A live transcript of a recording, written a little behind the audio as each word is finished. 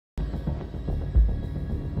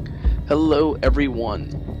Hello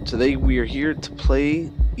everyone, today we are here to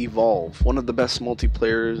play Evolve, one of the best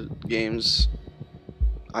multiplayer games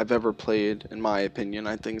I've ever played, in my opinion.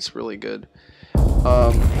 I think it's really good.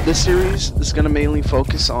 This series is going to mainly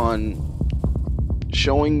focus on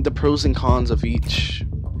showing the pros and cons of each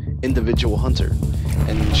individual hunter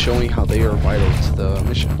and showing how they are vital to the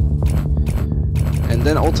mission. And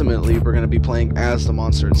then ultimately we're going to be playing as the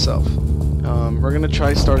monster itself. We're going to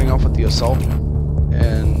try starting off with the assault,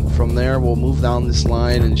 and from there we'll move down this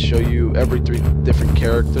line and show you every 3 different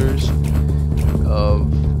characters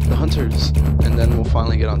of the hunters, and then we'll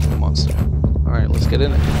finally get onto the monster. Alright, let's get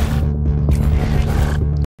in it.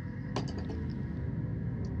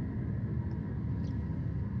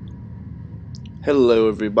 Hello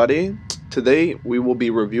everybody, today we will be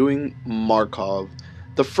reviewing Markov,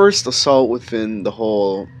 the first assault within the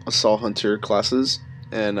whole assault hunter classes,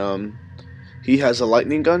 and he has a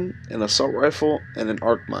lightning gun, an assault rifle, and an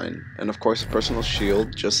arc mine, and of course a personal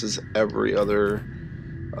shield, just as every other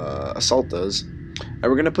assault does. And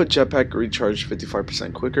we're gonna put jetpack recharge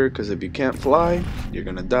 55% quicker, because if you can't fly, you're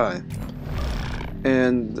gonna die.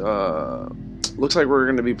 And looks like we're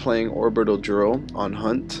gonna be playing orbital drill on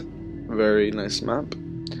hunt. Very nice map,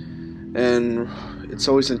 and it's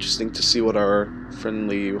always interesting to see what our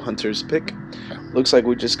friendly hunters pick. Looks like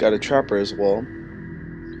we just got a trapper as well.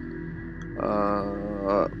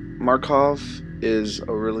 Markov is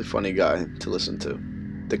a really funny guy to listen to.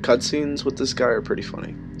 The cutscenes with this guy are pretty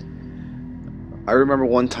funny. I remember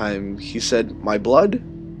one time he said, "My blood?"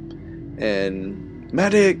 and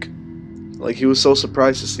 "Medic!" Like, he was so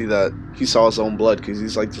surprised to see that he saw his own blood, because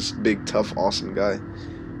he's like this big, tough, awesome guy.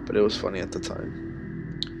 But it was funny at the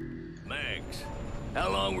time. Max,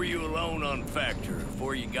 how long were you alone on Factor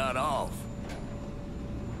before you got off?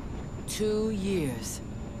 2 years.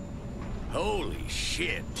 Holy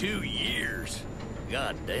shit, 2 years.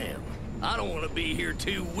 God damn. I don't want to be here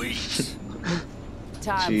 2 weeks.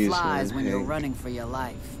 Time Jeez, flies man, when you're hey. running for your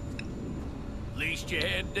life. At least you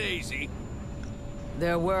had Daisy.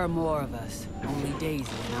 There were more of us. Only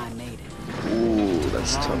Daisy and I made it. Ooh,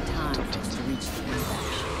 that's Long tough. time Tough, just tough, to tough. reach the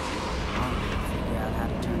impact. I'll figure out how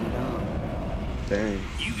to turn it on. Dang.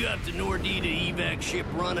 You got the Nordita evac ship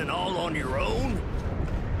running all on your own?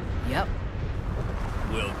 Yep.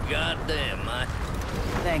 Well, goddamn,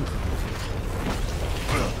 Thank you.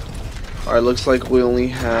 Alright, looks like we only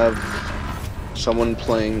have someone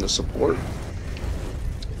playing the support.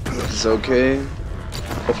 This is okay.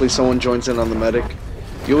 Hopefully someone joins in on the medic.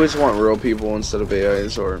 You always want real people instead of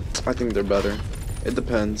AIs, or I think they're better. It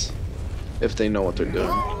depends if they know what they're doing.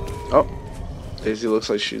 Oh, Daisy looks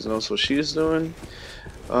like she knows what she's doing.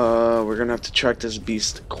 We're gonna have to track this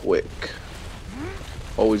beast quick.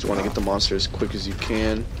 Always want to get the monster as quick as you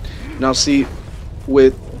can. Now see,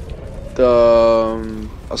 with the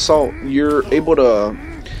assault, you're able to,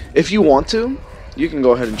 if you want to, you can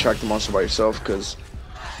go ahead and track the monster by yourself, because,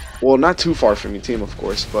 well, not too far from your team, of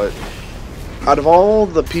course, but out of all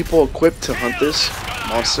the people equipped to hunt this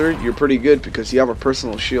monster, you're pretty good, because you have a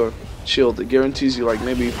personal shield that guarantees you like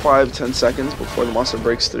maybe 5-10 seconds before the monster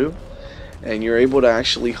breaks through, and you're able to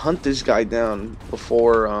actually hunt this guy down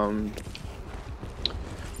before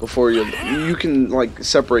you can like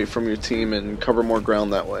separate from your team and cover more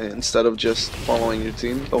ground that way, instead of just following your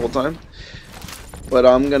team the whole time. But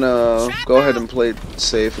I'm gonna go ahead and play it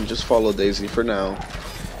safe and just follow Daisy for now,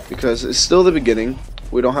 because it's still the beginning.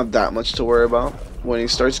 We don't have that much to worry about. When he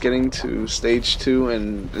starts getting to stage 2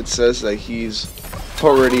 and it says that he's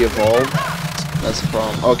already evolved, that's the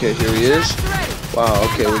problem. Okay, here he is. Wow,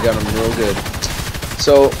 okay, we got him real good.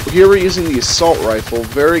 So here we're using the assault rifle,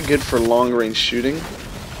 very good for long range shooting.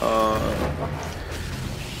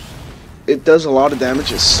 It does a lot of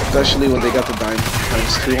damage, especially when they got the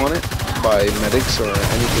 ×2 on it by medics or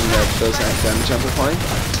anything that does damage amplifying.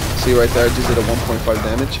 See right there, I just did a 1.5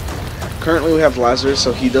 damage. Currently we have Lazarus,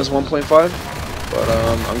 so he does 1.5, but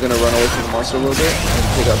I'm gonna run away from the monster a little bit and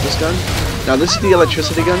take out this gun. Now this is the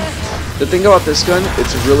electricity gun. The thing about this gun,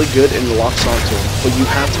 it's really good and locks onto him, but you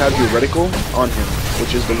have to have your reticle on him,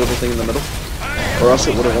 which is the little thing in the middle, or else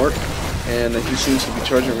it wouldn't work. And he seems to be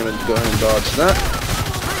charging. We're gonna go ahead and dodge that.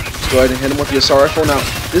 Go ahead and hit him with the assault rifle. Now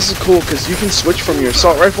this is cool because you can switch from your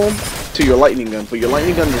assault rifle to your lightning gun, but your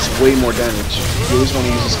lightning gun does way more damage. You always want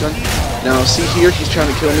to use this gun. Now see here, he's trying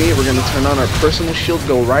to kill me. We're gonna turn on our personal shield,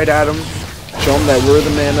 go right at him, show him that we're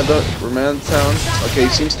the man of town. Okay,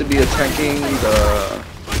 he seems to be attacking the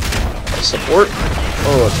support.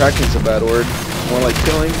 Oh, attacking is a bad word. More like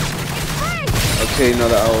killing. Okay, no,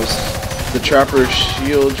 that was the trapper's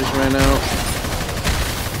shield just ran out.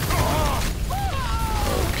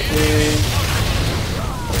 Okay.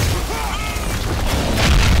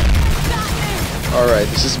 Alright,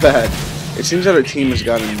 this is bad. It seems that our team has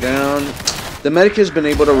gotten down. The medic has been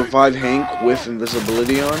able to revive Hank with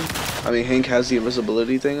invisibility on. I mean, Hank has the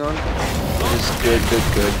invisibility thing on. Which is good, good,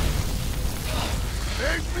 good.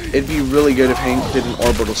 It'd be really good if Hank did an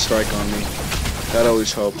orbital strike on me. That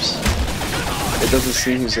always helps. It doesn't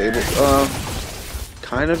seem he's able.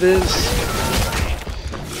 Kind of is.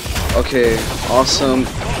 Okay, awesome.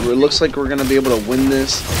 It looks like we're gonna be able to win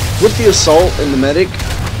this with the assault and the medic.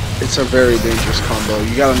 It's a very dangerous combo.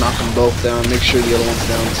 You gotta knock them both down. Make sure the other one's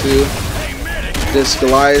down too. This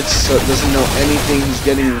Goliath doesn't know anything. He's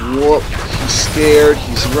getting whooped. He's scared.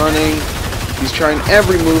 He's running. He's trying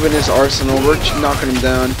every move in his arsenal. We're knocking him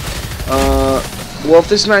down. Well, if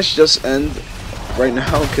this match just ends right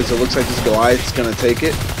now, because it looks like this Goliath is gonna take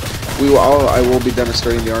it, I will be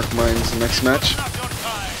demonstrating the Arc Mines next match.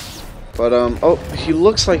 But oh, he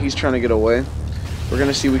looks like he's trying to get away. We're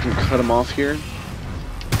gonna see if we can cut him off here.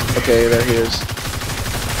 Okay, there he is.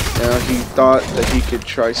 Now he thought that he could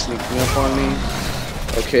try sneaking up on me.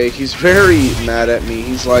 Okay, he's very mad at me.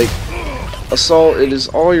 He's like, Assault, it is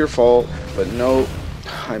all your fault. But no,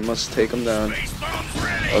 I must take him down.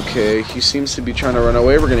 Okay, he seems to be trying to run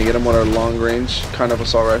away. We're gonna get him with our long range kind of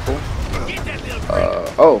assault rifle.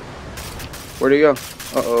 Oh, where'd he go?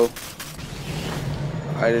 Uh-oh.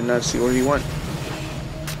 I did not see where he went.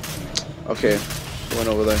 Okay, he went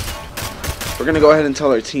over there. We're gonna go ahead and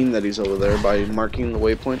tell our team that he's over there by marking the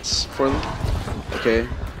waypoints for them. Okay.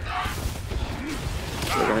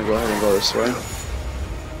 We're gonna go ahead and go this way.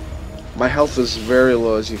 My health is very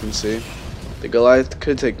low, as you can see. The Goliath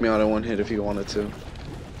could take me out in one hit if he wanted to.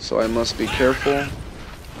 So I must be careful.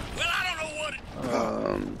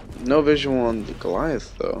 No visual on the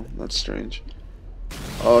Goliath though. That's strange.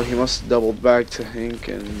 Oh, he must have doubled back to Hank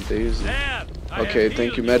and Daisy. Okay,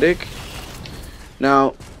 thank you, medic.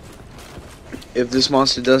 Now, if this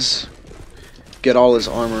monster does get all his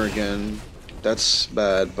armor again, that's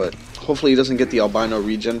bad, but hopefully he doesn't get the albino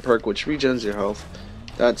regen perk, which regens your health.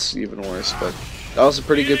 That's even worse, but that was a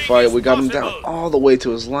pretty good fight. We got him down all the way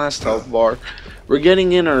to his last health bar. We're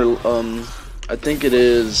getting in our, I think it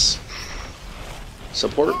is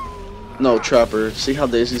support? No, trapper. See how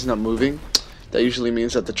Daisy's not moving? That usually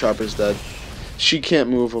means that the trapper's dead. She can't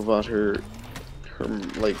move without her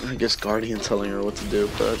like, I guess, guardian telling her what to do,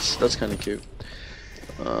 but that's kind of cute.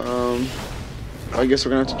 I guess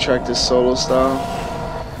we're gonna have to track this solo style.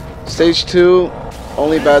 Stage 2,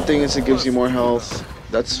 only bad thing is it gives you more health.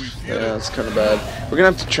 That's kind of bad. We're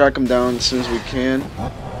gonna have to track him down as soon as we can.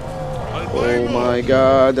 Oh my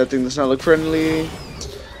god, that thing does not look friendly.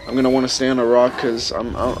 I'm gonna want to stay on a rock because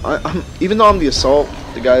I'm even though I'm the assault,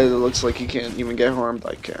 the guy that looks like he can't even get harmed,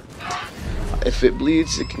 I can. If it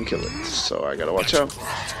bleeds, it can kill it. So I gotta watch out.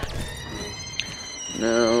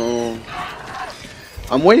 No.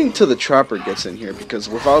 I'm waiting till the trapper gets in here because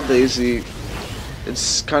without Daisy,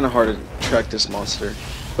 it's kind of hard to track this monster.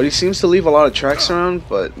 But he seems to leave a lot of tracks around,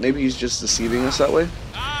 but maybe he's just deceiving us that way.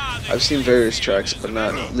 I've seen various tracks, but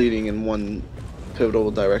not leading in one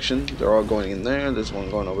pivotal direction. They're all going in there. There's one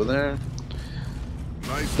going over there.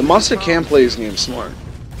 The monster can play his game smart.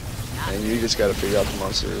 And you just gotta figure out the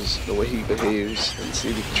monsters, the way he behaves, and see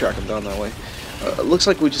if you can track him down that way. It looks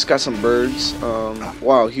like we just got some birds.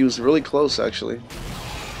 Wow, he was really close actually.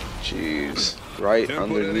 Jeez, right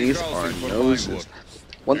underneath our noses.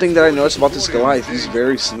 One thing that I noticed about this Goliath, he's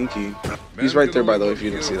very sneaky. He's right there, by the way, if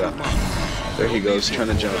you didn't see that. There he goes, trying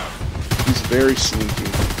to jump. He's very sneaky.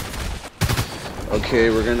 Okay,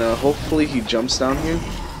 we're gonna, hopefully he jumps down here.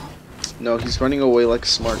 No, he's running away like a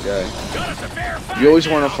smart guy. You always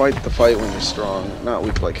want to fight the fight when you're strong, not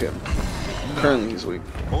weak like him. Currently he's weak.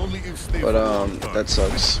 But that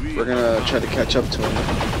sucks. We're gonna try to catch up to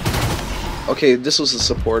him. Okay, this was the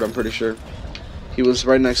support, I'm pretty sure. He was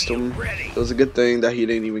right next to him. It was a good thing that he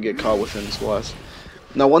didn't even get caught within his blast.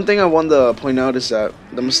 Now, one thing I want to point out is that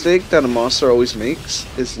the mistake that a monster always makes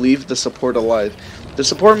is leave the support alive. The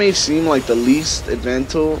support may seem like the least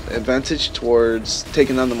advantage towards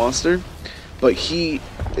taking down the monster, but he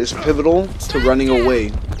is pivotal to running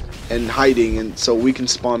away and hiding, and so we can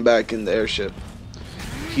spawn back in the airship.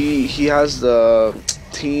 He has the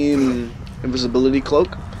team invisibility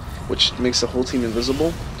cloak, which makes the whole team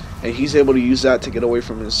invisible, and he's able to use that to get away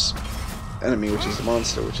from his enemy, which is the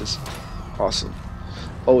monster, which is awesome.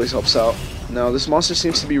 Always helps out. Now this monster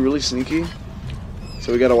seems to be really sneaky,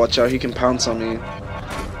 so we gotta watch out. He can pounce on me.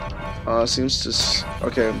 Seems to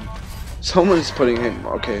okay. Someone's putting him.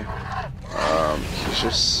 Okay.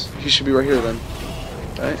 He should be right here then,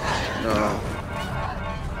 right? No.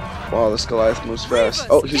 Wow, this Goliath moves fast.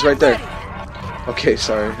 Oh, he's right there. Okay,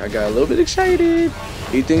 sorry, I got a little bit excited.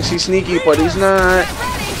 He thinks he's sneaky, but he's not.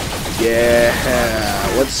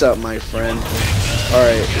 Yeah, what's up, my friend?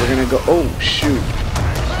 Alright, we're gonna go. Oh, shoot.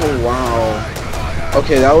 Oh, wow.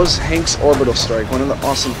 Okay, that was Hank's orbital strike. One of the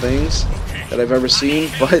awesome things that I've ever seen,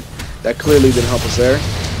 but that clearly didn't help us there.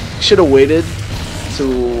 Should have waited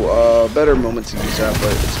to a better moment to use that,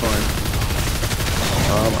 but it's fine.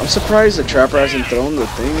 I'm surprised the Trapper hasn't thrown the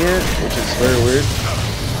thing yet, which is very weird.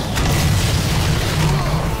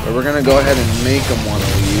 But we're gonna go ahead and make him want to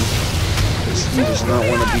leave, because he does not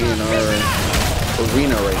want to be in our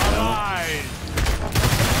arena right now.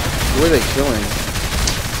 Who are they killing?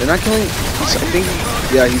 They're not killing. I think,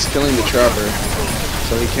 yeah, he's killing the Trapper,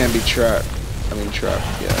 so he can't be trapped.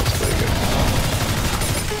 Trapped. Yeah, that's pretty good.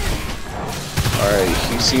 Alright,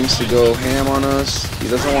 he seems to go ham on us. He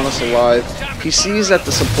doesn't want us alive. He sees that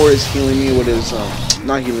the support is healing me with his,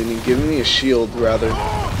 not healing me, giving me a shield, rather.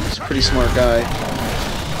 He's a pretty smart guy.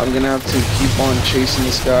 I'm gonna have to keep on chasing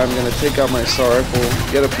this guy. I'm gonna take out my assault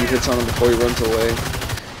rifle, get a few hits on him before he runs away.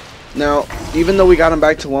 Now, even though we got him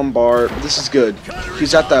back to 1 bar, this is good.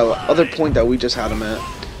 He's at that other point that we just had him at.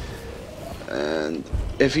 And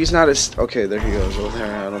if he's not as... Okay, there he goes over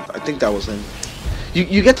there. I think that was him.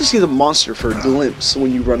 You get to see the monster for a glimpse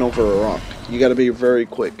when you run over a rock. You gotta be very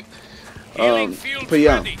quick. But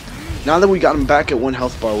yeah, now that we got him back at 1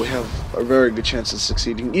 health bar, we have a very good chance of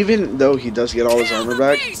succeeding. Even though he does get all his armor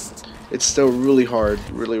back, it's still really hard,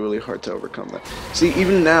 really hard to overcome that. See,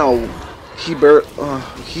 even now, he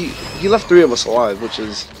left 3 of us alive, which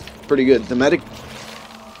is pretty good. The medic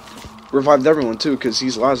revived everyone too, because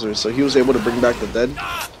he's Lazarus, so he was able to bring back the dead.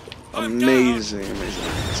 Amazing.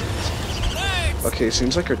 Okay,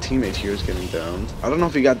 seems like our teammate here is getting down. I don't know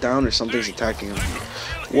if he got down or something's attacking him.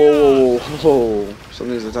 Whoa.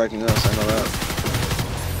 Something's attacking us, I know that.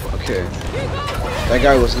 Okay. That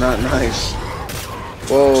guy was not nice.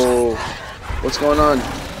 Whoa. What's going on?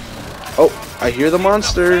 Oh, I hear the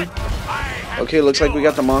monster. Okay, looks like we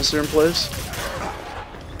got the monster in place.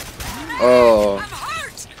 Oh.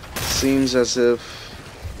 Seems as if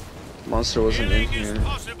monster wasn't in here.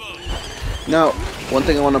 Now, one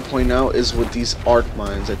thing I want to point out is with these arc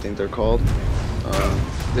mines, I think they're called.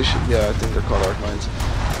 Yeah, I think they're called arc mines.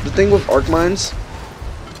 The thing with arc mines,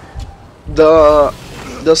 the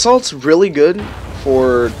assault's really good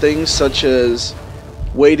for things such as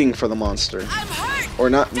waiting for the monster, or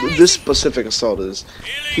not. This specific assault is.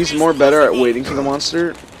 He's more better at waiting for the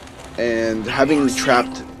monster and having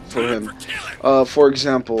trapped for him. For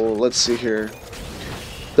example, let's see here.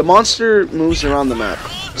 The monster moves around the map.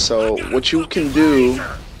 So what you can do...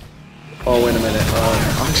 Oh, wait a minute.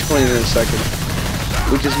 I'll explain it in a second.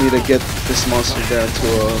 We just need to get this monster down to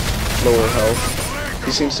a lower health.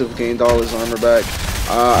 He seems to have gained all his armor back.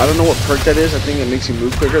 I don't know what perk that is. I think it makes you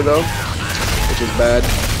move quicker though, which is bad.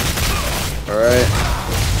 Alright.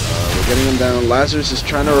 We're getting him down. Lazarus is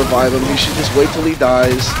trying to revive him. He should just wait till he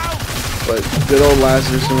dies. But good old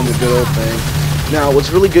Lazarus doing the good old thing. Now,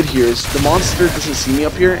 what's really good here is the monster doesn't see me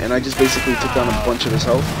up here, and I just basically took down a bunch of his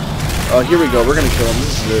health. Here we go. We're gonna kill him.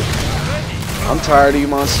 This is it. I'm tired of you,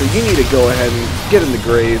 monster. You need to go ahead and get in the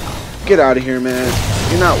grave. Get out of here, man.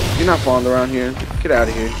 You're not falling around here. Get out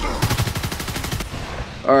of here.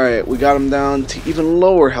 All right, we got him down to even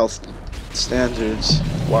lower health standards.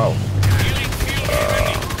 Wow.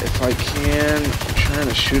 If I can, I'm trying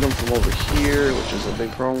to shoot him from over here, which is a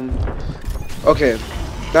big problem. Okay.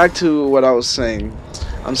 Back to what I was saying.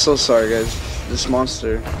 I'm so sorry, guys. This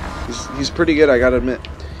monster, he's pretty good, I gotta admit.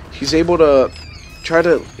 He's able to try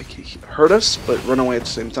to hurt us, but run away at the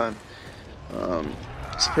same time.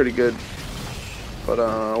 It's pretty good. But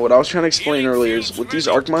what I was trying to explain earlier is with these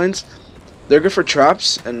arc mines, they're good for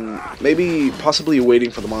traps and maybe possibly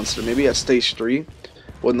waiting for the monster. Maybe at stage 3,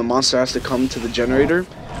 when the monster has to come to the generator,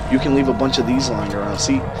 you can leave a bunch of these lying around.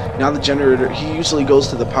 See, now the generator, he usually goes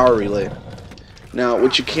to the power relay. Now,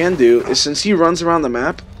 what you can do is, since he runs around the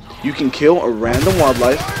map, you can kill a random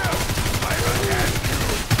wildlife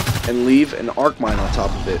and leave an arc mine on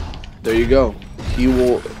top of it. There you go. He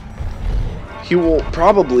will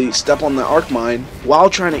probably step on the arc mine while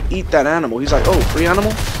trying to eat that animal. He's like, oh, free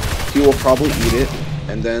animal? He will probably eat it,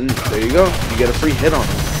 and then there you go. You get a free hit on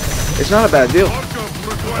him. It's not a bad deal.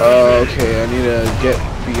 Okay, I need to get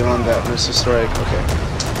beyond that missile strike. Okay,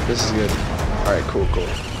 this is good. All right, cool.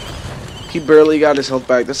 He barely got his health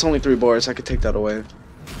back. That's only 3 bars. I could take that away.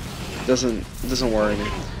 It doesn't worry me.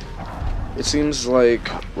 It seems like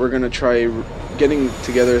we're gonna try getting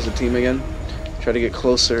together as a team again. Try to get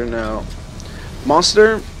closer now.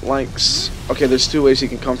 Monster likes... Okay, there's 2 ways he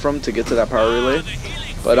can come from to get to that power relay.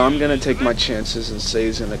 But I'm gonna take my chances and say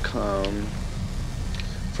he's gonna come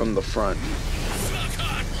from the front.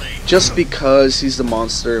 just because he's the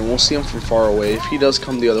monster and we'll see him from far away. If he does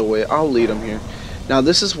come the other way, I'll lead him here. Now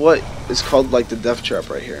this is what is called like the death trap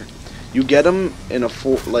right here. You get him in a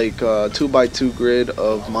full like 2x2 grid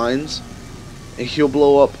of mines, and he'll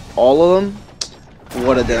blow up all of them.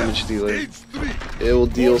 What a damage dealer! It will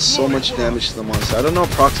deal so much damage to the monster. I don't know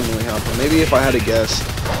approximately how, but maybe if I had to guess,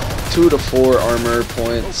 2 to 4 armor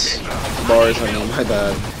points, bars. I mean, my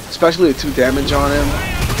bad. Especially with 2 damage on him,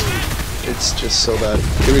 it's just so bad.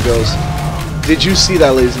 Here he goes. Did you see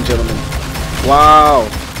that, ladies and gentlemen? Wow!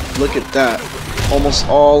 Look at that. Almost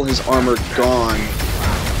all his armor gone.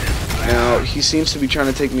 Now he seems to be trying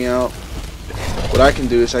to take me out. What I can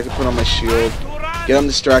do is I can put on my shield, get him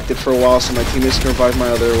distracted for a while so my teammates can revive my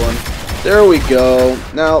other one. There we go.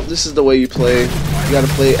 Now this is the way you play. You gotta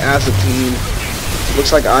play as a team.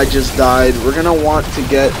 Looks like I just died. We're gonna want to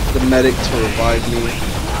get the medic to revive me.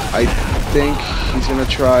 I think he's gonna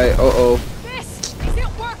try. Uh-oh.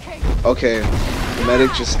 Okay, the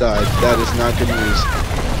medic just died. That is not good news.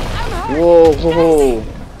 Whoa, whoa.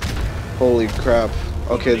 Holy crap.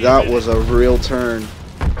 Okay, that was a real turn.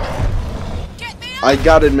 I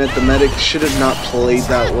gotta admit, the medic should have not played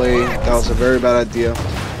that way. That was a very bad idea.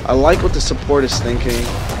 I like what the support is thinking.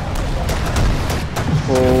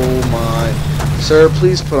 Oh my. Sir,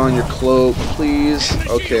 please put on your cloak, please.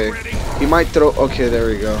 Okay. He might throw... Okay, there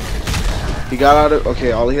we go. He got out of...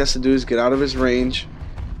 Okay, all he has to do is get out of his range.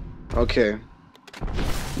 Okay.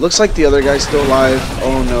 Looks like the other guy's still alive.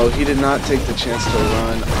 Oh no, he did not take the chance to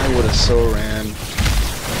run. I would have so ran.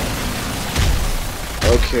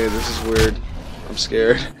 Okay, this is weird. I'm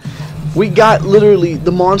scared. We got literally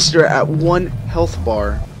the monster at 1 health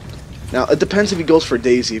bar. Now, it depends if he goes for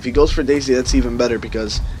Daisy. If he goes for Daisy, that's even better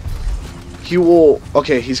because he will...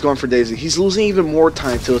 Okay, he's going for Daisy. He's losing even more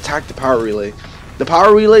time to attack the power relay. The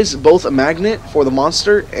power relay is both a magnet for the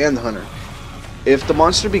monster and the hunter. If the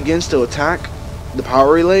monster begins to attack the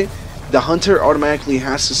power relay, the hunter automatically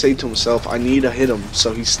has to say to himself, I need to hit him,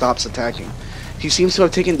 so he stops attacking. He seems to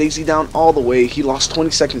have taken Daisy down all the way. He lost 20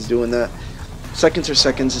 seconds doing that. Seconds are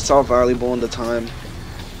seconds. It's all valuable in the time.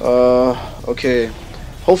 Okay.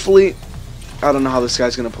 Hopefully, I don't know how this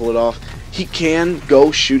guy's gonna pull it off. He can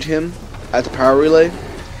go shoot him at the power relay,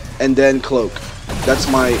 and then cloak. That's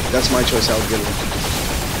my choice. I would give him.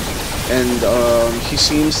 And he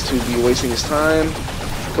seems to be wasting his time.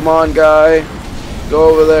 Come on, guy. Go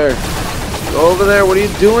over there. Go over there. What are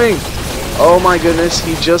you doing? Oh my goodness,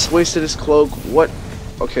 he just wasted his cloak. What?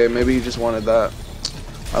 Okay, maybe he just wanted that.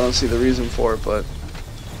 I don't see the reason for it, but...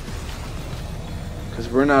 Because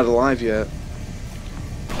we're not alive yet.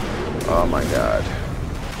 Oh my god.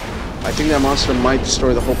 I think that monster might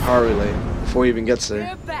destroy the whole power relay before he even gets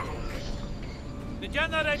there.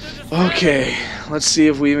 Okay, let's see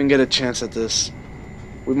if we even get a chance at this.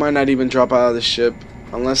 We might not even drop out of the ship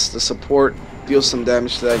unless the support deals some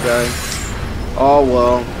damage to that guy. Oh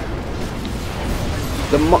well.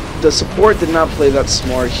 The support did not play that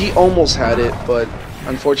smart. He almost had it, but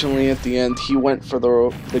unfortunately at the end he went for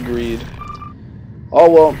the greed. Oh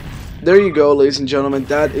well, there you go, ladies and gentlemen.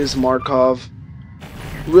 That is Markov.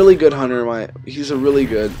 Really good hunter. He's a really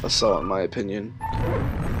good assault in my opinion.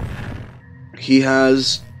 He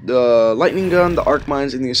has the lightning gun, the arc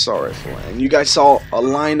mines, and the assault rifle. And you guys saw a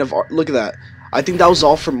line of look at that. I think that was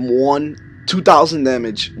all from 2,000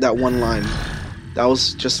 damage. That one line. That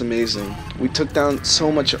was just amazing. We took down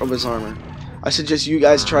so much of his armor. I suggest you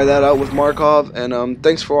guys try that out with Markov. And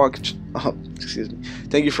thanks for watching. Oh, excuse me.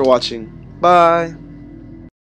 Thank you for watching. Bye.